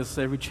like this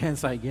every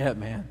chance I get,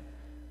 man.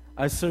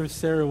 I serve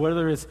Sarah,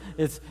 whether it's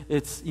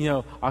you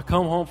know, I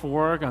come home from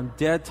work, I'm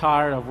dead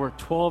tired, I've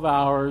worked 12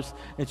 hours,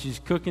 and she's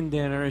cooking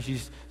dinner, and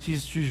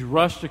she's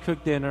rushed to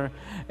cook dinner,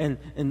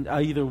 and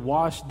I either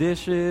wash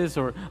dishes,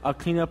 or I'll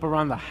clean up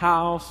around the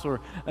house, or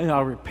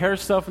I'll repair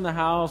stuff in the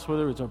house,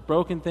 whether it's a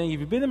broken thing.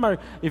 If you've been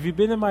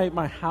in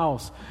my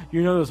house,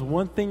 you know there's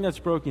one thing that's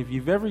broken. If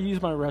you've ever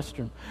used my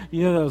restroom,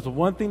 you know there's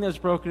one thing that's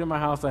broken in my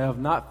house I have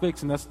not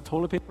fixed, and that's the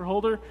toilet paper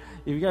holder.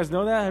 If you guys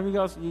know that,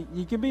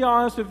 you can be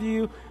honest with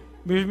me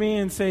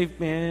and say,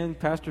 man,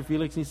 Pastor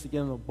Felix needs to get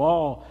on the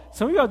ball.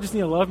 Some of y'all just need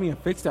to love me and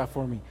fix that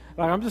for me.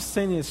 Like, I'm just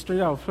saying it straight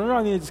out. Some of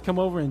y'all need to just come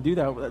over and do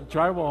that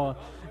drywall.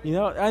 You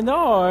know,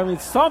 I mean,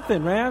 it's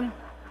something, man.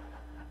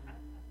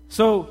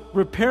 So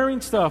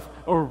repairing stuff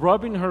or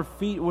rubbing her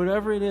feet,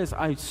 whatever it is,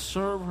 I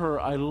serve her.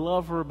 I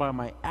love her by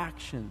my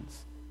actions.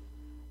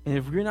 And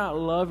if you're not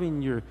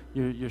loving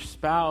your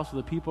spouse or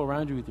the people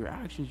around you with your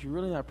actions, you're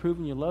really not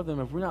proving you love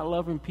them. If we're not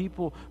loving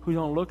people who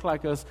don't look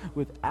like us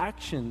with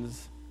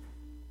actions,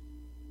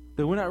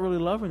 then we're not really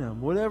loving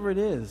them, whatever it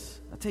is.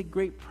 I take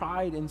great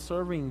pride in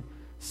serving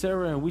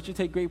Sarah, and we should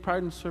take great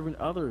pride in serving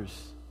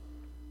others.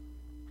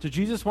 So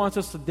Jesus wants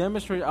us to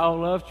demonstrate our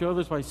love to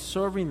others by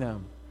serving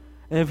them.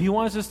 And if he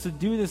wants us to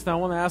do this, then I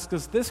want to ask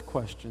us this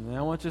question, and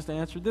I want us to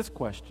answer this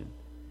question.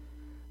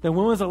 Then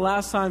when was the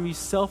last time you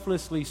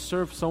selflessly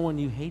served someone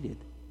you hated?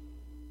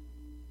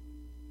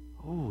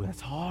 Ooh, that's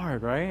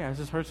hard, right? I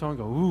just heard someone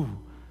go, ooh.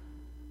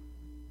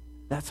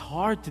 That's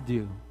hard to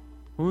do.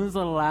 When was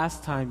the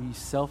last time you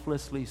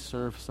selflessly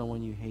served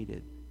someone you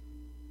hated?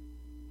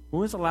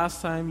 When was the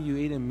last time you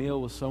ate a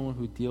meal with someone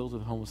who deals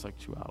with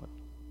homosexuality?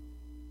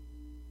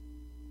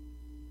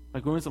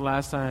 Like, when was the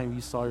last time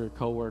you saw your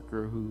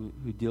coworker who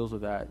deals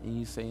with that, and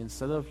you say,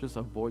 instead of just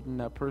avoiding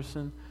that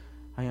person,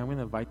 hey, I'm going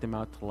to invite them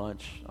out to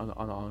lunch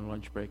on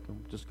lunch break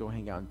and just go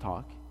hang out and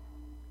talk.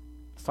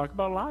 Let's talk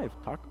about life.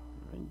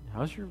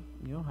 How's your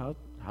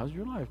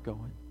life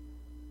going?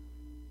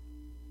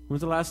 When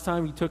was the last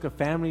time you took a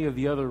family of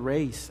the other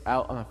race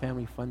out on a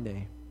family fun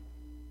day?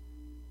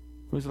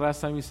 When was the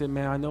last time you said,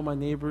 man, I know my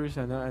neighbors,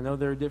 I know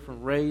they're a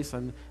different race,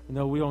 I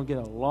know we don't get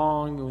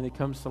along when it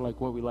comes to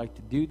like what we like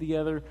to do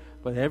together,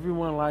 but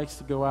everyone likes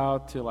to go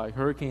out to like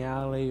Hurricane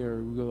Alley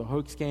or we go to the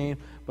Hooks game,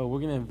 but we're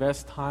going to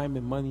invest time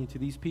and money into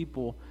these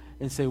people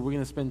and say we're going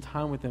to spend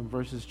time with them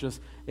versus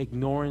just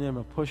ignoring them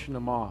and pushing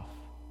them off.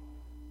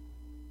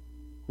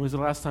 When was the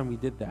last time we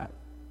did that?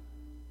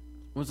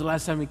 When was the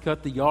last time you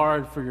cut the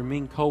yard for your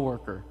mean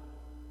coworker?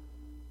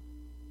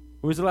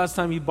 When was the last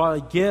time you bought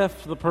a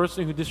gift for the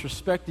person who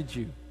disrespected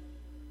you?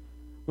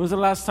 When was the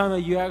last time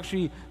that you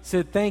actually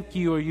said thank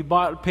you, or you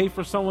paid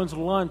for someone's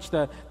lunch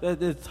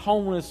that's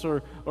homeless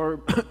or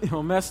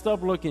messed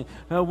up looking?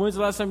 When was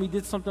the last time you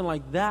did something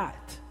like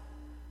that?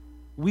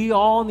 We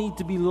all need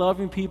to be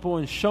loving people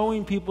and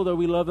showing people that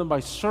we love them by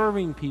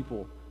serving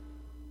people.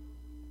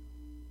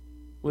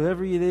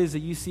 Whatever it is that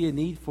you see a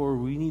need for,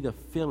 we need to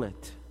fill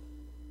it.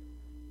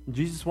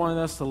 Jesus wanted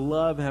us to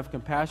love and have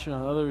compassion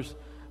on others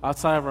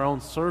outside of our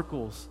own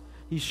circles.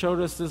 He showed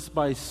us this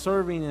by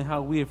serving, and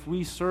how if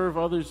we serve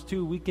others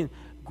too, we can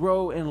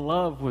grow in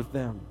love with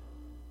them.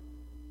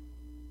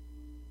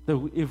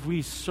 That if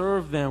we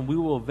serve them, we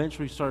will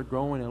eventually start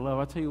growing in love.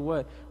 I'll tell you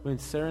what, when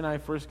Sarah and I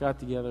first got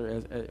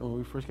together, when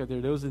we first got there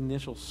was an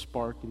initial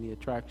spark in the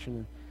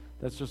attraction.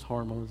 That's just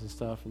hormones and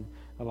stuff, and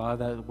a lot of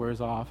that wears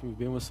off. If you've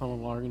been with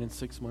someone longer than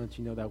 6 months,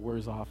 you know that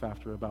wears off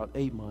after about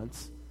 8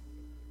 months.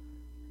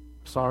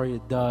 Sorry,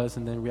 it does,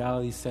 and then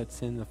reality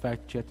sets in. The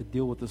fact that you have to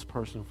deal with this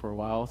person for a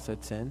while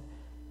sets in.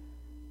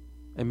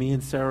 And me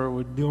and Sarah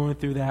were dealing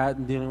through that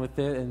and dealing with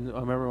it, and I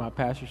remember my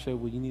pastor said,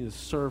 well, you need to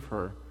serve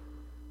her.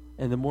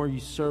 And the more you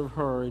serve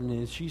her,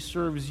 and as she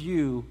serves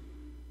you,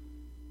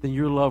 then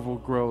your love will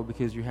grow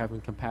because you're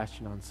having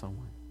compassion on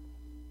someone.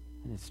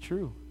 And it's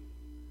true.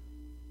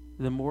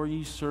 The more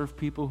you serve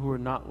people who are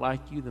not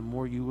like you, the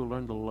more you will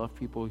learn to love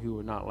people who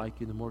are not like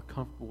you, the more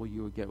comfortable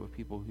you will get with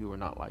people who are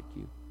not like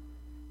you.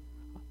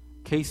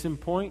 Case in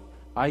point,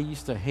 I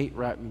used to hate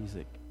rap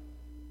music.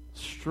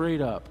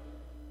 Straight up.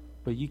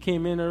 But you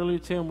came in earlier,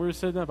 Tim, we were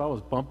sitting up, I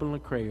was bumping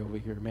Lecrae over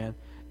here, man.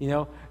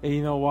 And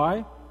you know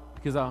why?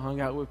 Because I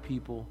hung out with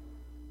people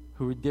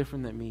who were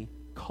different than me,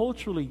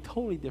 culturally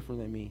totally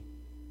different than me.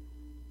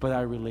 But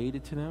I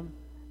related to them,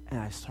 and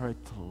I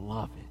started to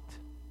love it.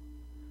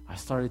 I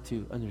started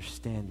to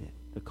understand it,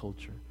 the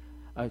culture.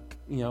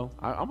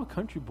 I'm a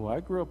country boy. I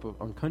grew up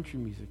on country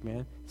music,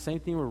 man. Same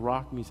thing with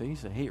rock music. I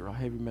used to hate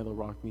heavy metal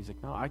rock music.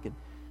 Now I can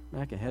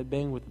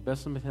headbang with the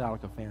best of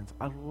Metallica fans.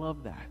 I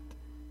love that.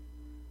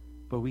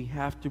 But we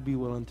have to be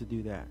willing to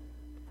do that.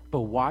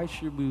 But why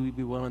should we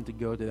be willing to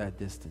go to that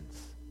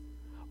distance?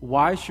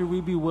 Why should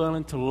we be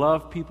willing to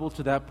love people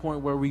to that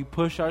point where we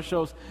push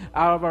ourselves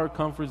out of our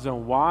comfort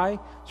zone? Why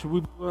should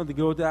we be willing to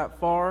go that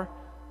far?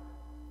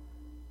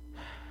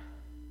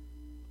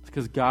 It's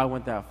because God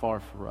went that far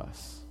for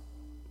us.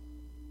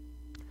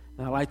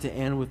 And I like to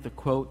end with the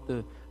quote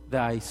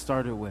that I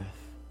started with.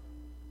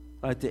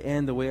 I like to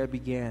end the way I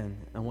began.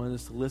 I wanted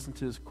us to listen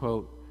to this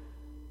quote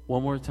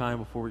one more time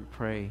before we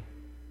pray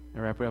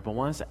and wrap it up. I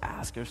want us to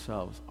ask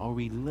ourselves, are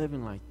we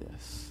living like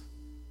this?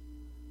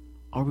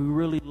 Are we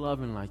really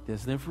loving like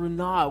this? And if we're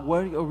not,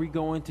 what are we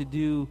going to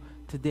do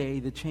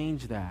today to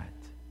change that?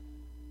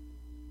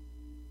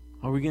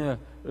 Are we going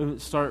to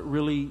start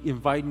really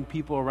inviting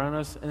people around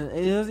us? And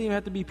it doesn't even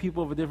have to be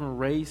people of a different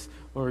race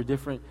or a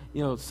different,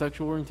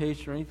 sexual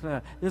orientation or anything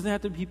like that. It doesn't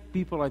have to be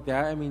people like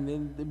that. I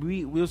mean,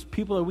 there's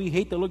people that we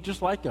hate that look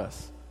just like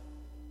us.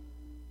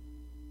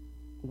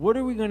 What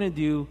are we going to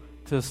do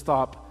to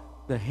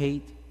stop the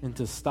hate and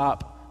to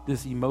stop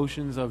this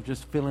emotions of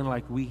just feeling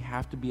like we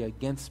have to be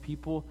against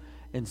people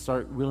and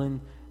start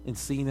willing and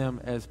seeing them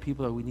as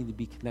people that we need to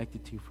be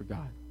connected to for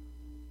God?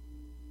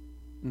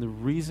 And the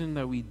reason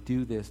that we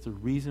do this, the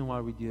reason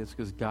why we do this, is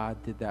because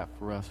God did that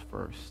for us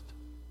first.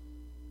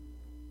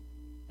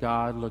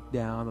 God looked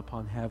down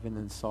upon heaven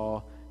and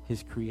saw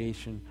his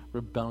creation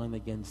rebelling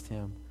against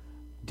him,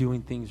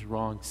 doing things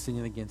wrong,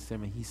 sinning against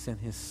him, and he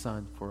sent his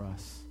son for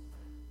us.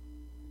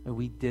 And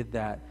we did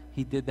that.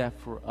 He did that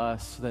for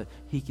us so that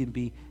he can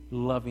be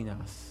loving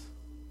us.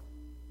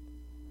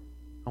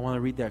 I want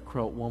to read that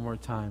quote one more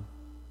time.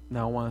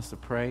 Now I want us to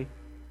pray.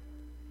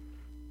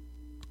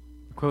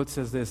 The quote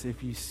says this: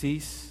 you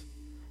cease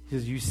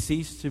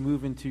to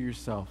move into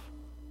yourself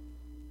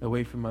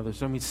away from others.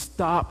 So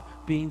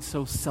stop being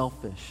so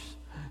selfish.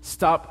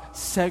 Stop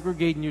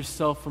segregating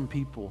yourself from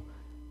people.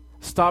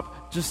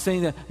 Stop just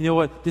saying that,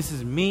 this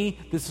is me,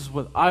 this is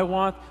what I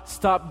want.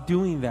 Stop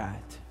doing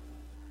that.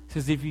 It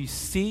says if you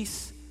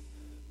cease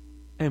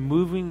and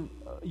moving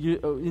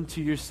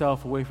into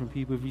yourself away from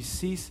people, if you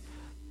cease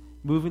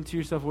Move into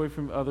yourself away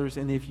from others.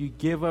 And if you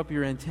give up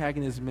your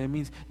antagonism, it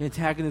means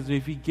antagonism,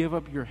 if you give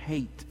up your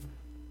hate,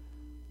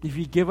 if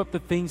you give up the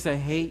things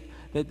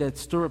that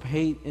stir up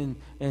hate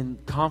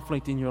and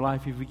conflict in your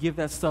life, if you give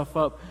that stuff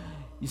up,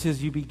 he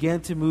says you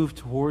begin to move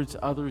towards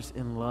others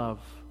in love.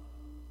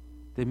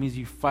 That means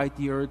you fight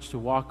the urge to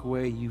walk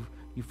away. You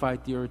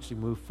fight the urge to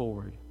move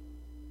forward.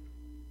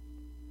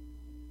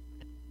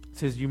 It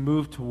says you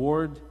move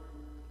toward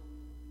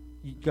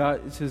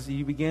God. It says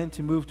you begin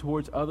to move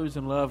towards others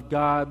in love.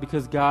 God,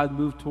 because God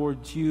moved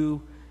towards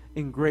you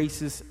in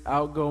gracious,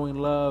 outgoing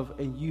love,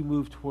 and you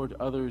move toward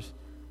others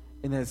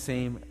in that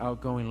same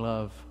outgoing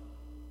love.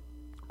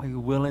 Are you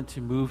willing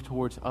to move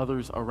towards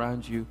others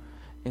around you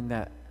in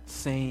that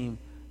same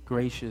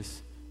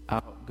gracious,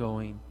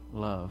 outgoing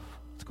love?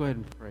 Let's go ahead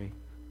and pray.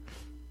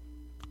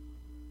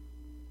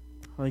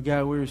 Holy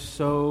God, we're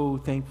so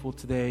thankful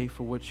today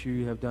for what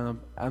you have done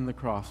on the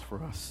cross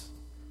for us.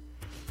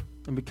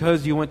 And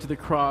because you went to the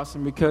cross,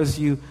 and because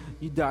you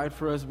died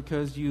for us,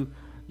 because you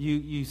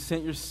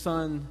sent your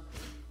Son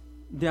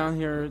down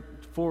here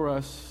for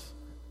us,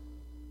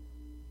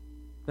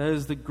 that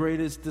is the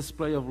greatest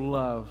display of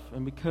love.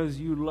 And because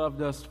you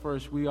loved us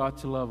first, we ought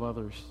to love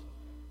others.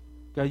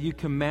 God, you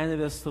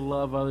commanded us to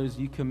love others.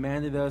 You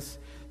commanded us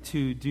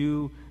to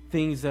do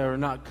things that are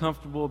not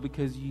comfortable,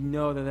 because you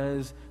know that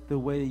is the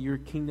way that your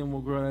kingdom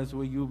will grow, that is the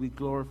way you will be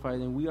glorified.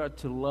 And we are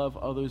to love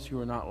others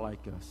who are not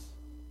like us.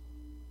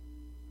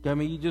 God,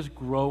 may you just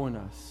grow in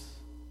us.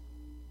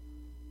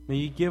 May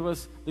you give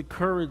us the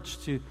courage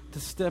to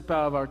step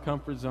out of our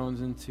comfort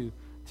zones and to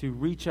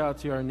reach out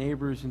to our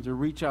neighbors and to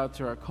reach out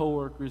to our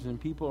coworkers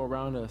and people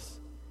around us,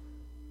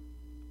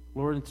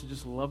 Lord, and to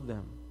just love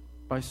them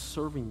by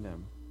serving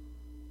them.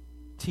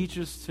 Teach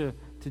us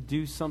to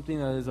do something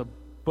that is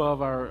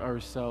above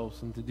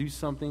ourselves, and to do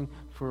something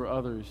for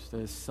others that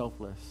is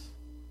selfless.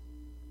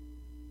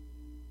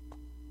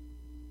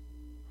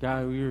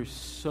 God, we are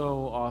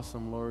so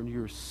awesome, Lord.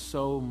 You are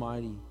so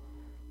mighty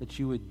that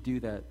you would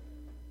do that,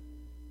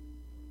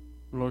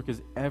 Lord,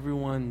 because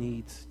everyone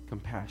needs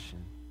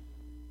compassion.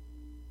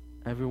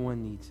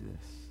 Everyone needs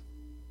this.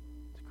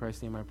 In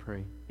Christ's name I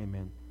pray.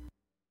 Amen.